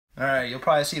Alright, you'll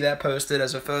probably see that posted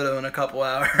as a photo in a couple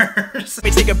hours.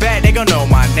 We take it back, they gon' know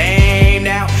my name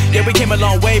now. Yeah, we came a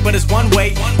long way, but it's one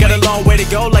way. Got a long way to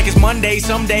go, like it's Monday.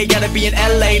 Someday gotta be in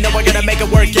LA. No, I gotta make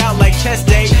it work out like chest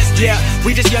day. Yeah,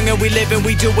 we just young and we living,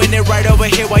 we doing it right over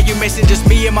here. While you missing just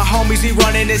me and my homies, we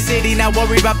running the city. Not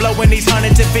worry about blowing these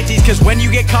hundreds and fifties, cause when you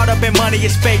get caught up in money,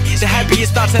 it's fake. The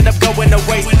happiest thoughts end up going to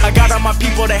waste. I got all my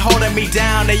people, they holding me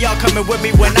down. They all coming with me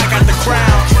when I got the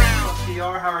crown.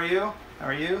 PR, how are you? How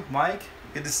are you? Mike?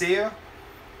 Good to see you.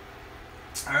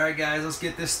 Alright guys, let's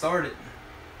get this started.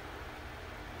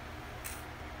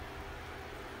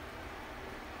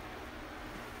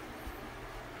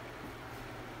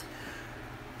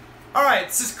 Alright,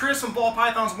 this is Chris from Ball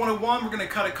Pythons 101. We're going to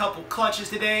cut a couple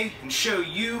clutches today and show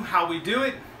you how we do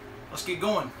it. Let's get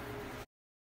going.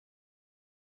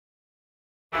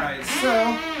 Alright, so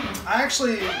I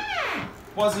actually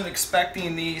wasn't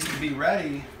expecting these to be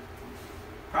ready.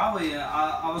 Probably,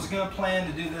 I was going to plan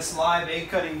to do this live egg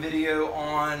cutting video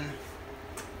on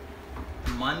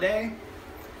Monday,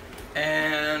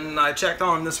 and I checked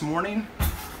on them this morning,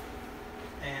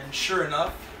 and sure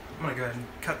enough, I'm going to go ahead and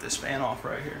cut this fan off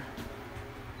right here.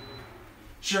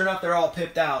 Sure enough, they're all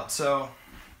pipped out, so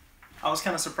I was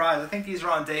kind of surprised. I think these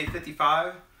are on day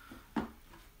 55.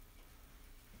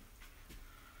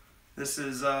 This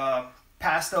is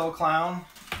Pastel Clown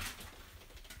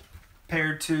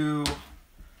paired to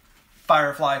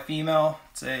Firefly female.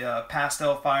 It's a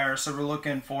pastel fire, so we're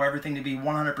looking for everything to be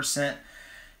 100%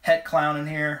 het clown in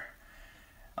here.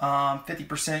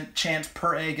 50% chance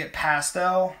per egg at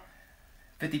pastel.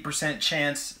 50%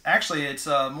 chance, actually it's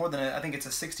more than, I think it's a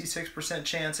 66%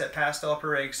 chance at pastel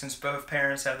per egg since both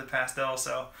parents have the pastel,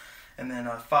 so, and then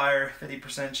fire,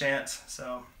 50% chance,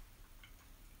 so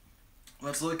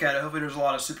let's look at it. Hopefully there's a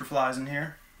lot of superflies in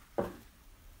here.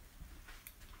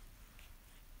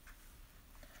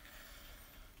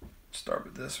 Start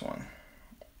with this one.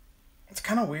 It's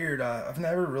kind of weird. I've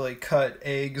never really cut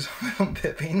eggs without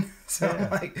pipping, so yeah.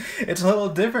 Like it's a little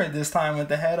different this time with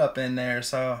the head up in there.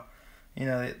 So, you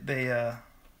know, they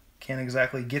can't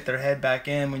exactly get their head back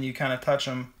in when you kind of touch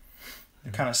them.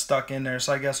 They're kind of stuck in there.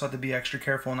 So I guess I'll have to be extra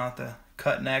careful not to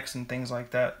cut necks and things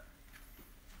like that.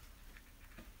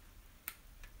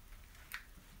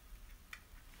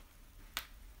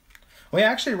 We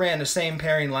actually ran the same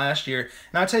pairing last year.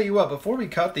 And I'll tell you what, before we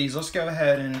cut these, let's go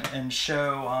ahead and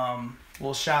show, a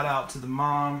little shout out to the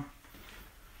mom.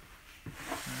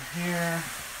 Right here.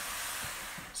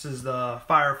 This is the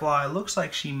Firefly. Looks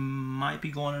like she might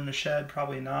be going in the shed.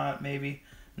 Probably not, maybe.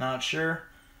 Not sure.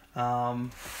 The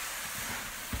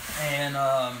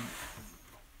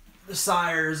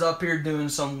sire is up here doing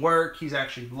some work. He's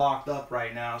actually locked up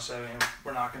right now, so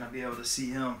we're not going to be able to see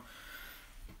him.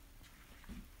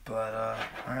 But,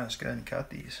 alright, let's go ahead and cut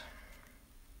these.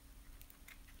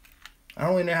 I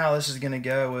don't really know how this is going to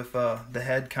go with the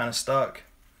head kind of stuck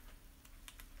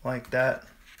like that.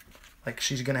 Like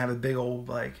she's going to have a big old,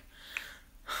 like,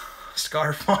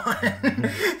 scarf on.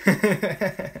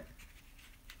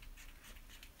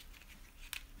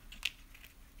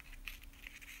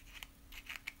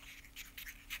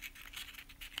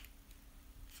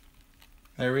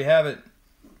 There we have it.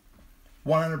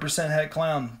 100% het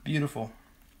clown. Beautiful.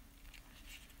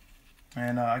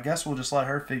 And I guess we'll just let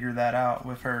her figure that out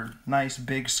with her nice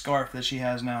big scarf that she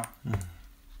has now.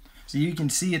 So you can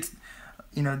see it's,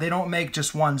 you know, they don't make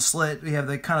just one slit. We have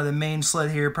the kind of the main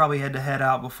slit here, probably had to head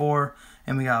out before.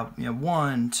 And we got, you know,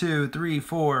 1, 2, 3,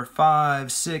 4,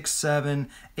 5, 6, 7,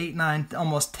 8, 9,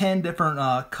 almost 10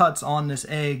 different cuts on this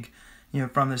egg, you know,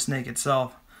 from the snake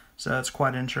itself. So that's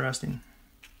quite interesting.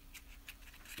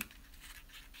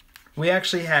 We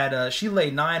actually had, she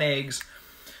laid 9 eggs.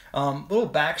 Little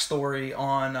backstory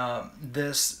on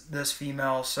this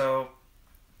female. So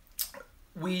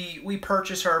we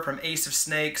purchased her from Ace of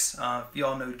Snakes. If you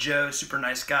all know Joe, super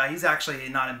nice guy. He's actually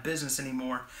not in business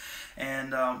anymore.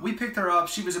 And we picked her up.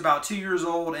 She was about 2 years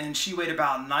old and she weighed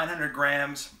about 900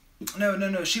 grams.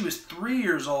 No, she was 3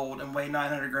 years old and weighed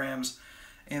 900 grams.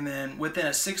 And then within a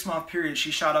 6-month period,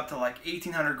 she shot up to like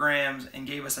 1,800 grams and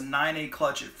gave us a 9-egg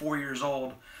clutch at 4 years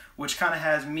old, which kind of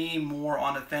has me more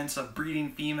on the fence of breeding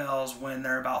females when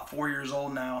they're about 4 years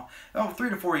old now. Oh,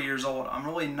 3 to 4 years old. I'm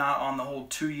really not on the whole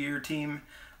 2-year team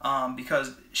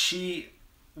because she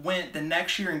went the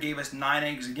next year and gave us 9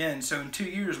 eggs again. So in 2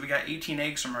 years, we got 18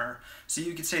 eggs from her. So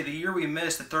you could say the year we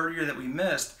missed, the 3rd year that we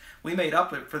missed, we made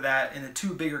up for that in the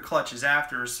 2 bigger clutches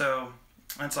after. So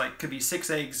it's like, could be 6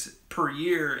 eggs per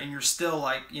year and you're still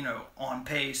like, you know, on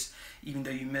pace, even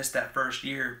though you missed that first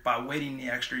year by waiting the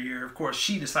extra year. Of course,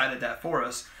 she decided that for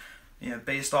us, you know,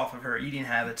 based off of her eating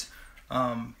habits.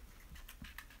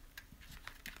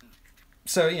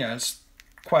 So, you know, it's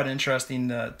quite interesting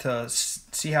to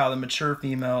see how the mature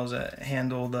females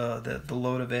handle the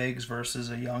load of eggs versus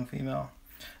a young female.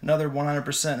 Another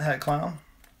 100% het clown.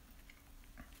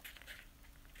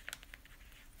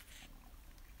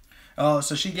 Oh,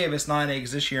 so she gave us 9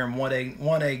 eggs this year, and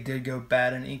one egg did go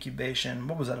bad in incubation.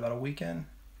 What was that, about a weekend?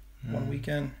 1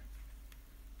 weekend?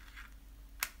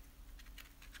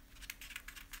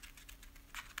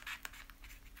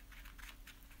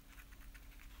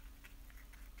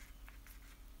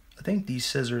 I think these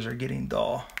scissors are getting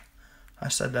dull. I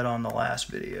said that on the last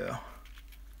video.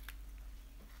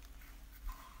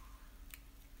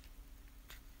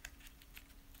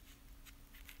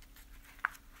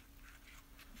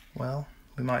 Well,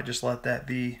 we might just let that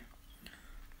be.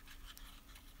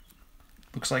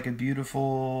 Looks like a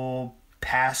beautiful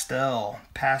pastel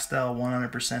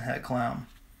 100% het clown.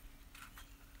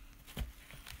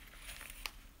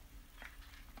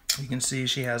 You can see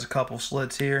she has a couple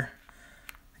slits here.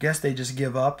 I guess they just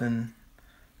give up and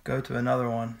go to another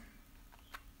one.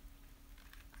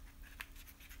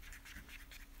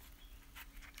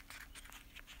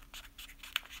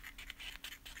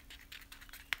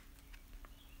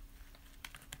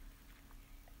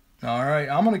 Alright,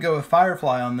 I'm going to go with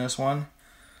Firefly on this one.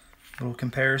 Little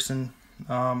comparison.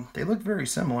 They look very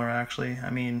similar, actually. I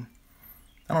mean,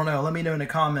 I don't know. Let me know in the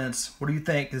comments. What do you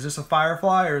think? Is this a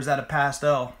Firefly or is that a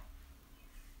pastel?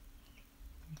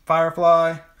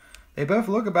 Firefly. They both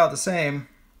look about the same.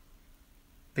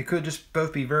 They could just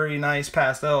both be very nice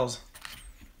pastels.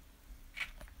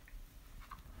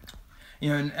 You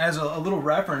know, and as a little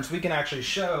reference, we can actually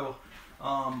show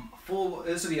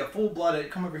this would be a full-blooded.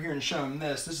 Come over here and show them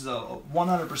this. This is a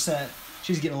 100%.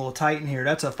 She's getting a little tight in here.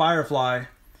 That's a Firefly.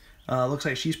 Looks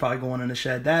like she's probably going in the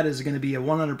shed. That is going to be a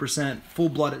 100%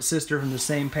 full-blooded sister from the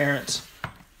same parents.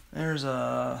 There's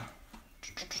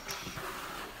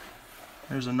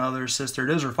another sister.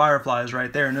 Those are Fireflies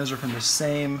right there, and those are from the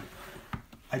same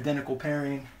identical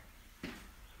pairing.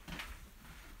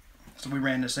 So we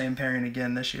ran the same pairing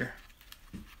again this year.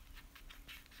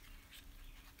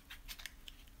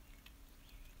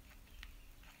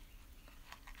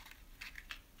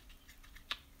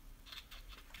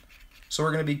 So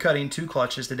we're going to be cutting 2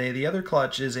 clutches today. The other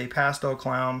clutch is a pastel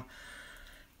clown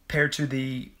paired to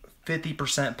the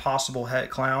 50% possible het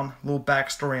clown. A little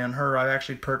backstory on her. I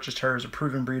actually purchased her as a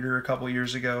proven breeder a couple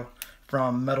years ago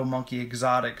from Metal Monkey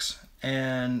Exotics.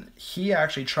 And he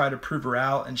actually tried to prove her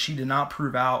out, and she did not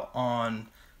prove out on,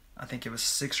 I think it was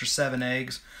 6 or 7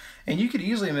 eggs. And you could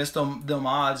easily miss them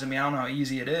odds. I mean, I don't know how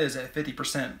easy it is at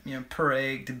 50% per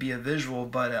egg to be a visual,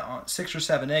 but on 6 or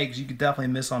 7 eggs, you could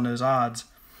definitely miss on those odds.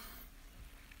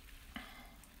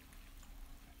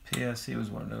 PSC was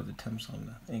one of the temps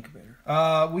on the incubator.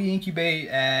 We incubate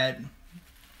at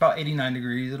about 89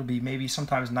 degrees. It'll be maybe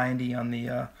sometimes 90 on the, look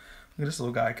at this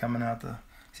little guy coming out to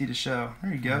see the show.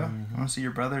 There you go. Want to see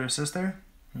your brother or sister?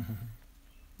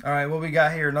 All right, what we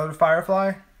got here? Another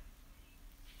Firefly?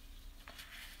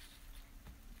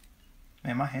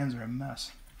 Man, my hands are a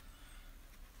mess.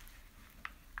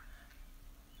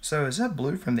 So is that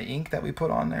blue from the ink that we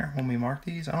put on there when we marked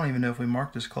these? I don't even know if we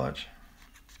marked this clutch.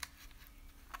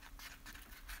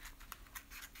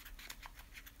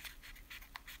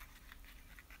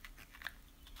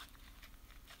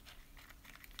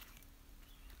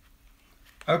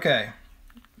 Okay,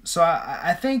 so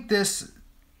I think this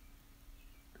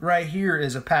right here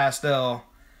is a pastel.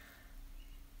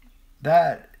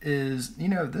 That is, you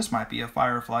know, this might be a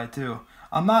Firefly too.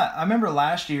 I remember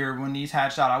last year when these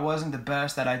hatched out, I wasn't the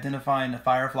best at identifying the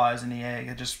Fireflies in the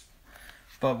egg.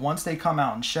 But once they come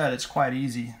out and shed, it's quite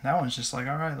easy. That one's just like,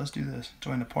 all right, let's do this.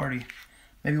 Join the party.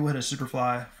 Maybe we'll hit a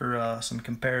Superfly for some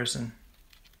comparison.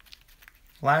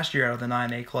 Last year out of the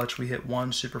 9A clutch, we hit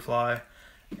 1 Superfly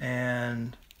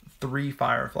and 3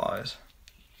 Fireflies.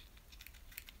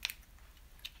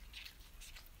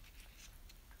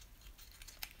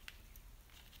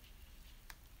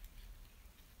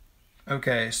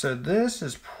 Okay, so this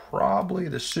is probably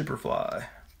the Superfly.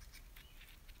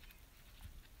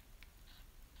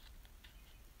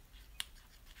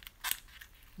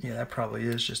 Yeah, that probably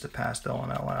is just a pastel on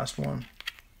that last one.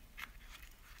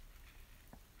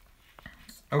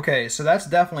 Okay, so that's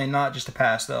definitely not just a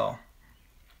pastel.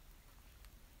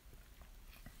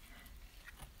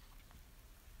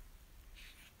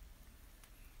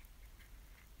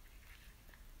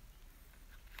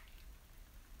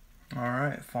 All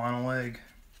right, final egg.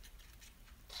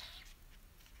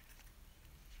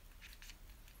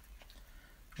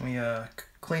 We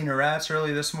cleaned the rats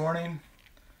early this morning.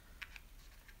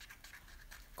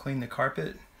 Cleaned the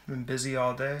carpet. Been busy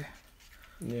all day.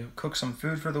 Yeah. Cooked some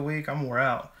food for the week. I'm wore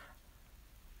out.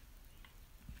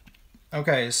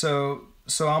 Okay, so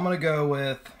I'm gonna go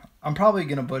with. I'm probably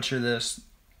gonna butcher this.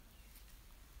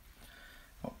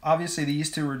 Obviously,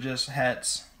 these two were just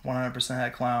hets, 100%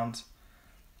 het clowns.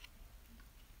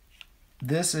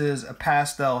 This is a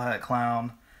pastel het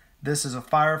clown. This is a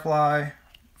firefly,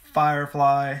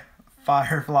 firefly,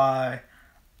 firefly,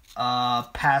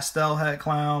 pastel het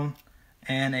clown,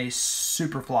 and a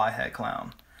superfly het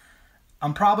clown.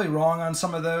 I'm probably wrong on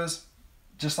some of those,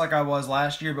 just like I was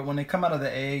last year, but when they come out of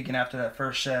the egg and after that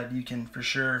first shed, you can for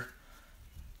sure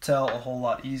tell a whole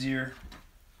lot easier.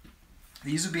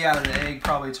 These will be out of the egg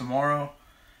probably tomorrow,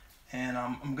 and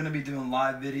I'm going to be doing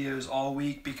live videos all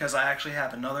week because I actually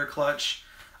have another clutch,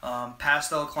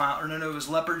 pastel clown, or no, it was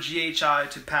leopard GHI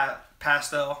to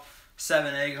pastel,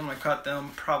 7 eggs. I'm going to cut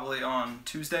them probably on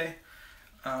Tuesday,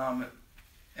 and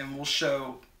we'll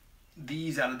show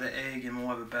these out of the egg and we'll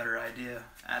have a better idea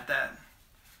at that.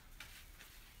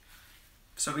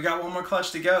 So we got one more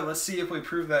clutch to go. Let's see if we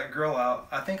prove that girl out.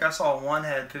 I think I saw one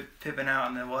head pipping out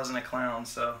and it wasn't a clown,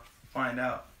 so find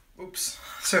out. Oops.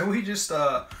 So we just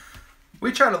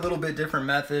we tried a little bit different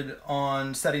method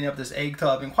on setting up this egg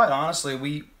tub, and quite honestly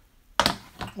we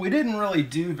didn't really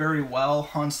do very well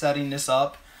on setting this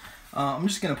up. I'm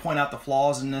just going to point out the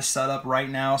flaws in this setup right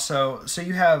now. So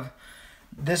you have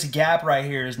this gap right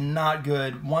here is not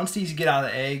good. Once these get out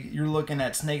of the egg, you're looking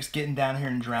at snakes getting down here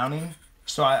and drowning.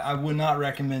 So I would not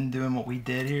recommend doing what we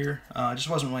did here. It just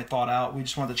wasn't really thought out. We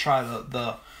just wanted to try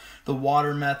the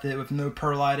water method with no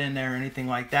perlite in there or anything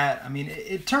like that. I mean,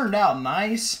 it turned out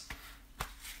nice.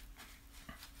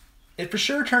 It for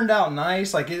sure turned out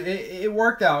nice. Like it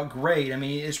worked out great. I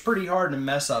mean, it's pretty hard to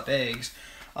mess up eggs.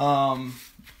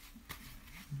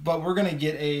 But we're gonna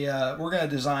get a we're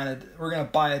gonna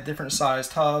buy a different size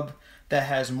tub that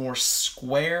has more a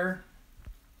square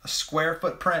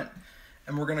footprint,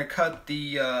 and we're gonna cut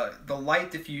the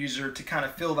light diffuser to kind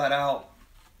of fill that out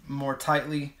more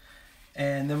tightly.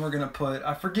 And then we're gonna put,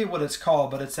 I forget what it's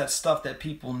called, but it's that stuff that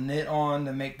people knit on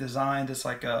to make designs. It's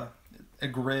like a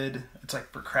grid. It's like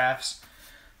for crafts,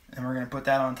 and we're gonna put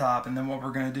that on top. And then what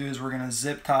we're gonna do is we're gonna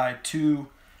zip tie 2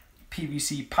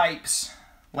 PVC pipes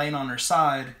laying on their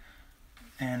side,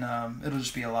 and it'll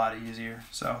just be a lot easier.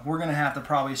 So we're gonna have to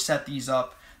probably set these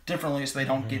up differently so they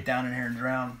don't get down in here and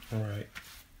drown. All right.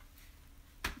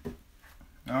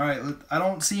 All right. I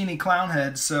don't see any clown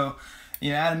heads, so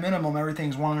at a minimum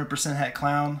everything's 100% het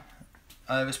clown.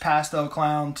 It was pastel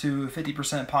clown to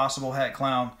 50% possible het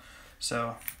clown.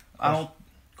 So I don't.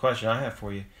 Question I have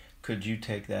for you: could you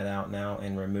take that out now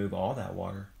and remove all that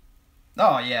water?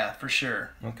 Oh yeah, for sure.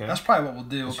 Okay. That's probably what we'll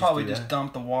do. We'll probably just that.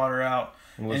 Dump the water out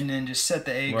and then just set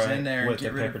the eggs in there and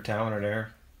get rid of the paper towel under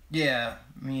there. Yeah,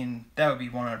 I mean that would be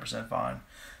 100% fine,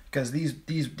 because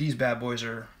these bad boys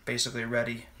are basically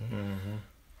ready. Mm-hmm.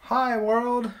 Hi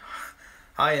world.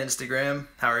 Hi Instagram.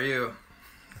 How are you?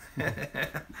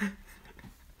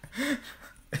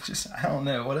 It's just, I don't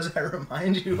know. What does that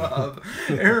remind you of?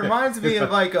 It reminds me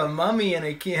of like a mummy in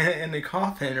a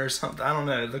coffin or something. I don't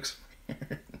know. It looks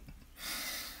weird.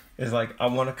 It's like, I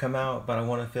want to come out, but I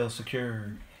want to feel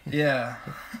secure. Yeah.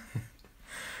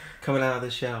 Coming out of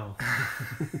the shell.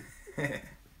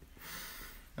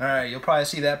 Alright, you'll probably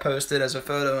see that posted as a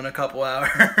photo in a couple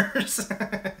hours.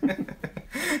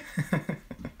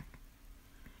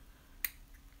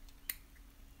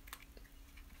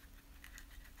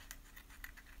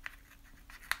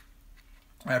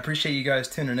 I appreciate you guys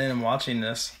tuning in and watching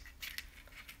this,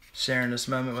 sharing this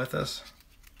moment with us.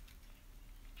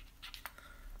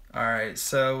 Alright,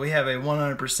 so we have a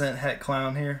 100% het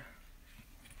clown here.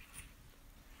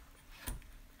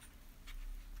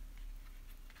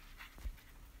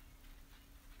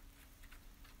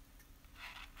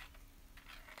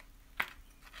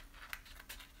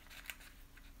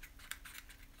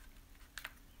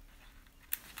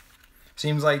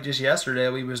 Seems like just yesterday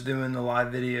we was doing the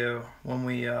live video when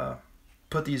we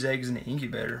put these eggs in the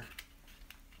incubator.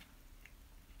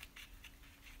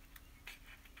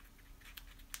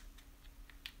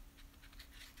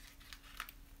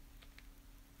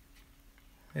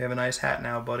 You have a nice hat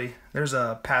now, buddy. There's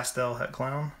a pastel het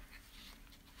clown.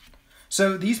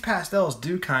 So these pastels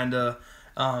do kind of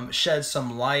shed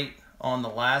some light on the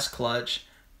last clutch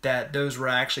that those were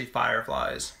actually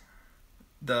fireflies.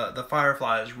 The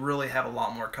fireflies really have a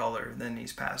lot more color than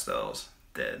these pastels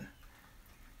did.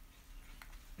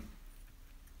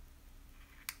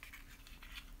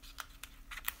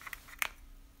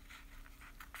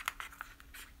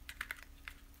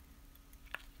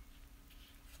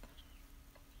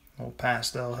 Old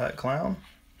pastel het clown.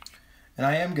 And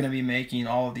I am going to be making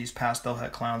all of these pastel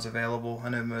het clowns available. I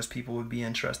know most people would be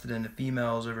interested in the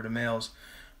females over the males.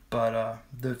 but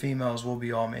the females will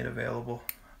be all made available.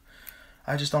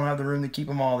 I just don't have the room to keep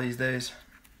them all these days.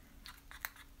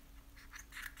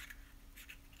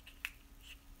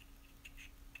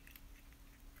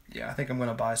 Yeah, I think I'm going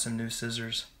to buy some new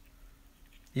scissors.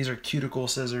 These are cuticle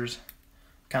scissors,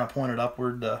 kind of pointed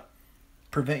upward to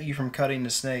prevent you from cutting the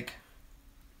snake.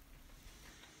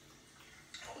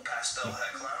 Old pastel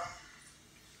head clown.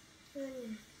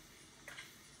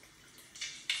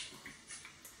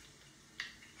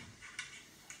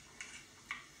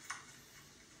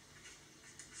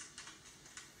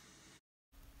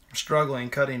 I'm struggling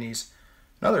cutting these.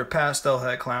 Another pastel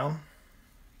head clown.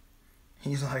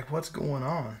 He's like, what's going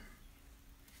on?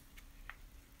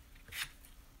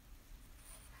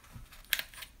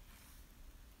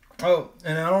 Oh,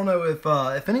 and I don't know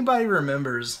if anybody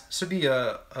remembers, this would be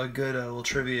a good little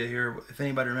trivia here, if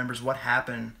anybody remembers what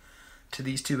happened to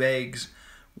these two eggs.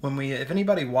 If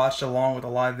anybody watched along with the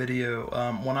live video,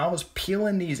 when I was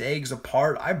peeling these eggs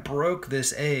apart, I broke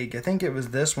this egg. I think it was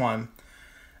this one.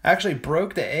 I actually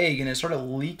broke the egg and it started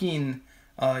leaking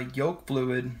yolk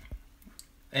fluid.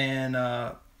 And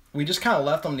we just kind of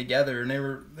left them together, and they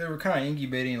were kind of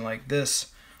incubating like this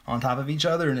on top of each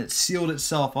other, and it sealed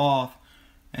itself off.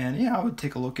 And yeah, I would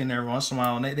take a look in there once in a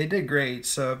while, and they did great.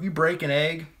 So if you break an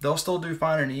egg, they'll still do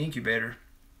fine in the incubator.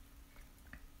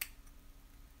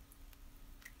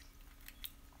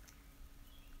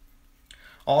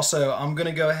 Also, I'm going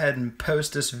to go ahead and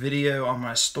post this video on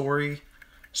my story,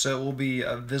 so it will be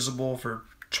visible for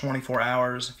 24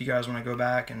 hours if you guys want to go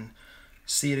back and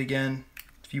see it again.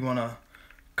 If you want to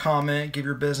comment, give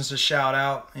your business a shout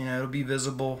out, you know, it'll be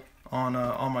visible on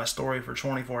my story for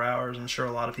 24 hours. I'm sure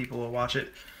a lot of people will watch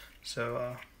it.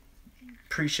 So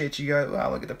appreciate you guys.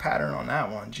 Wow, look at the pattern on that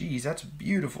one. Jeez, that's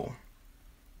beautiful.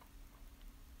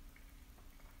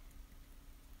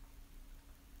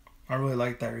 I really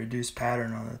like that reduced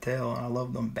pattern on the tail, and I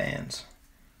love them bands.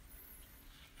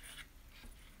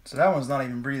 So that one's not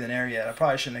even breathing air yet. I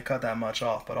probably shouldn't have cut that much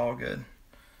off, but all good.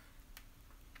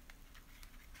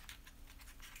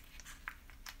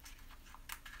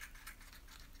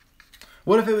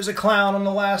 What if it was a clown on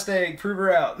the last egg? Prove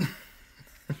her out.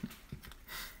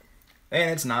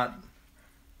 And it's not.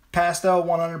 Pastel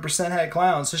 100% had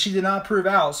clown, so she did not prove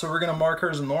out, so we're going to mark her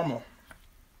as a normal.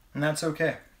 And that's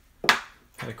okay.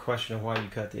 Got a question of why you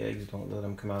cut the eggs. Don't let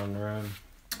them come out on their own.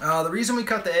 The reason we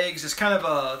cut the eggs is kind of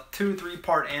a 2 or 3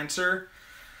 part answer.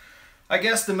 I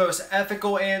guess the most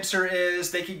ethical answer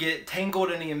is they could get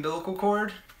tangled in the umbilical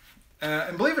cord.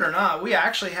 And believe it or not, we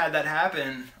actually had that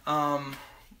happen.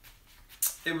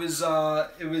 It was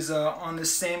on the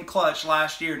same clutch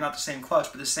last year, not the same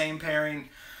clutch, but the same pairing.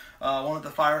 One of the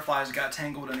fireflies got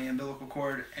tangled in the umbilical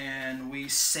cord, and we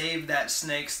saved that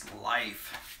snake's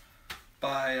life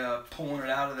by pulling it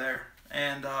out of there.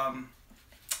 And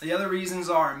the other reasons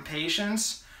are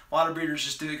impatience. A lot of breeders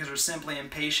just do it because they're simply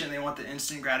impatient. They want the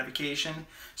instant gratification,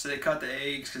 so they cut the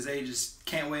eggs because they just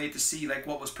can't wait to see like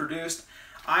what was produced.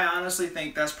 I honestly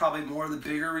think that's probably more the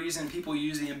bigger reason people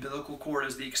use the umbilical cord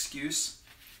as the excuse.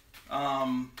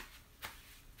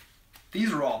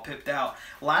 These are all pipped out.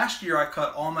 Last year I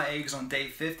cut all my eggs on day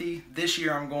 50. This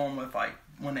year I'm going with like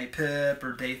when they pip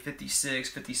or day 56,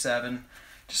 57.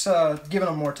 Just giving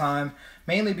them more time,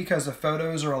 mainly because the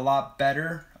photos are a lot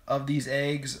better of these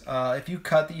eggs. If you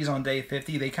cut these on day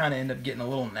 50, they kind of end up getting a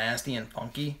little nasty and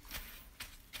funky.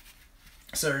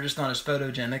 So they're just not as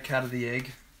photogenic out of the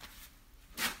egg.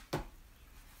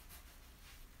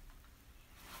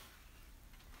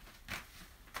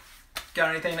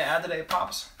 Got anything to add today,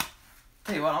 Pops?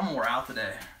 Tell you what, I'm wore out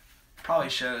today. Probably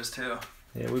shows too.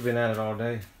 Yeah, we've been at it all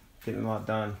day, getting a lot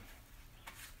done.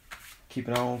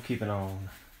 Keeping on, keeping on.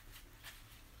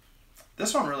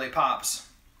 This one really pops.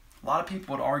 A lot of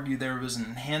people would argue there was an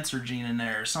enhancer gene in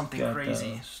there or something Got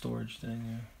crazy. The storage thing,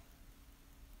 yeah.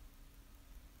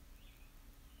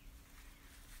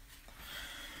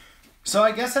 So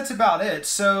I guess that's about it.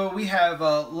 So we have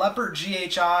Leopard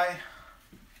GHI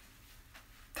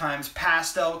times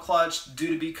pastel clutch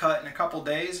due to be cut in a couple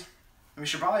days. We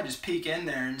should probably just peek in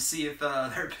there and see if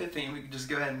they're pipping. We can just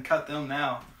go ahead and cut them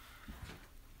now.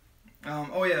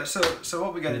 Oh yeah, so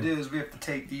what we got to do is we have to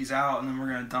take these out, and then we're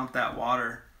going to dump that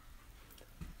water.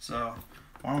 So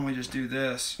why don't we just do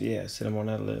this? Yeah, sit them on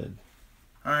that lid.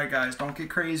 Alright guys, don't get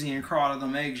crazy and crawl out of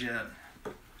them eggs yet.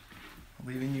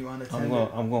 Leaving you unattended.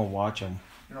 I'm gonna watch them.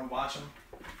 You're going to watch them?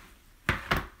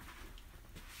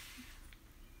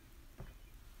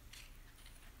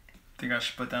 Think I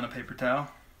should put down a paper towel?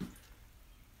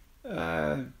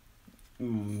 Yeah,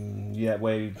 that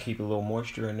way you keep a little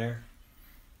moisture in there.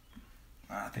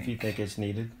 I think. If you think it's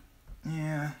needed.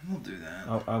 Yeah, we'll do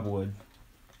that. I would.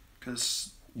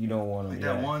 Because You don't want them. Like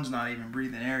that one's not even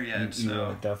breathing air yet. You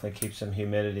So definitely keep some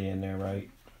humidity in there, right?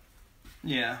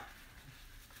 yeah,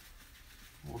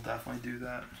 we'll definitely do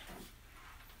that.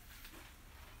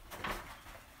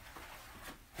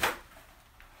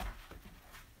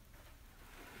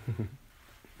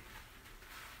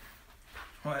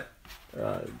 What?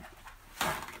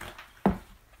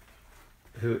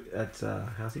 Who? That's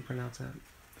how's he pronounce that?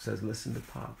 It says listen to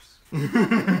Pops.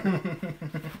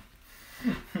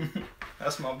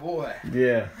 That's my boy.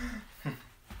 Yeah.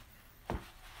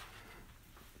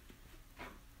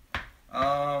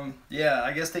 Yeah,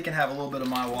 I guess they can have a little bit of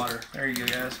my water. There you go,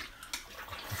 guys.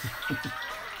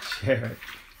 Share it.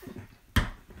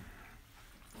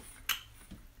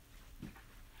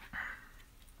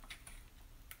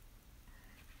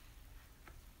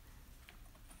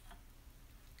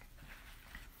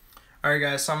 Alright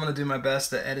guys, so I'm going to do my best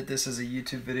to edit this as a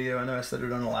YouTube video. I know I said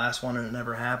it on the last one and it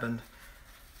never happened.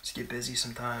 Just get busy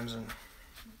sometimes and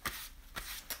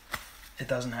it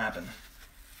doesn't happen.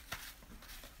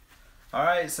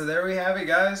 Alright, so there we have it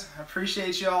guys. I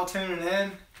appreciate you all tuning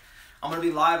in. I'm going to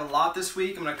be live a lot this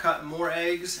week. I'm going to cut more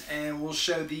eggs and we'll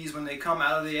show these when they come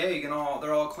out of the egg and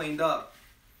they're all cleaned up.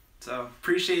 So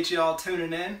appreciate you all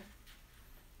tuning in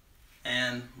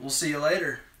and we'll see you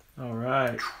later. All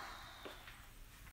right.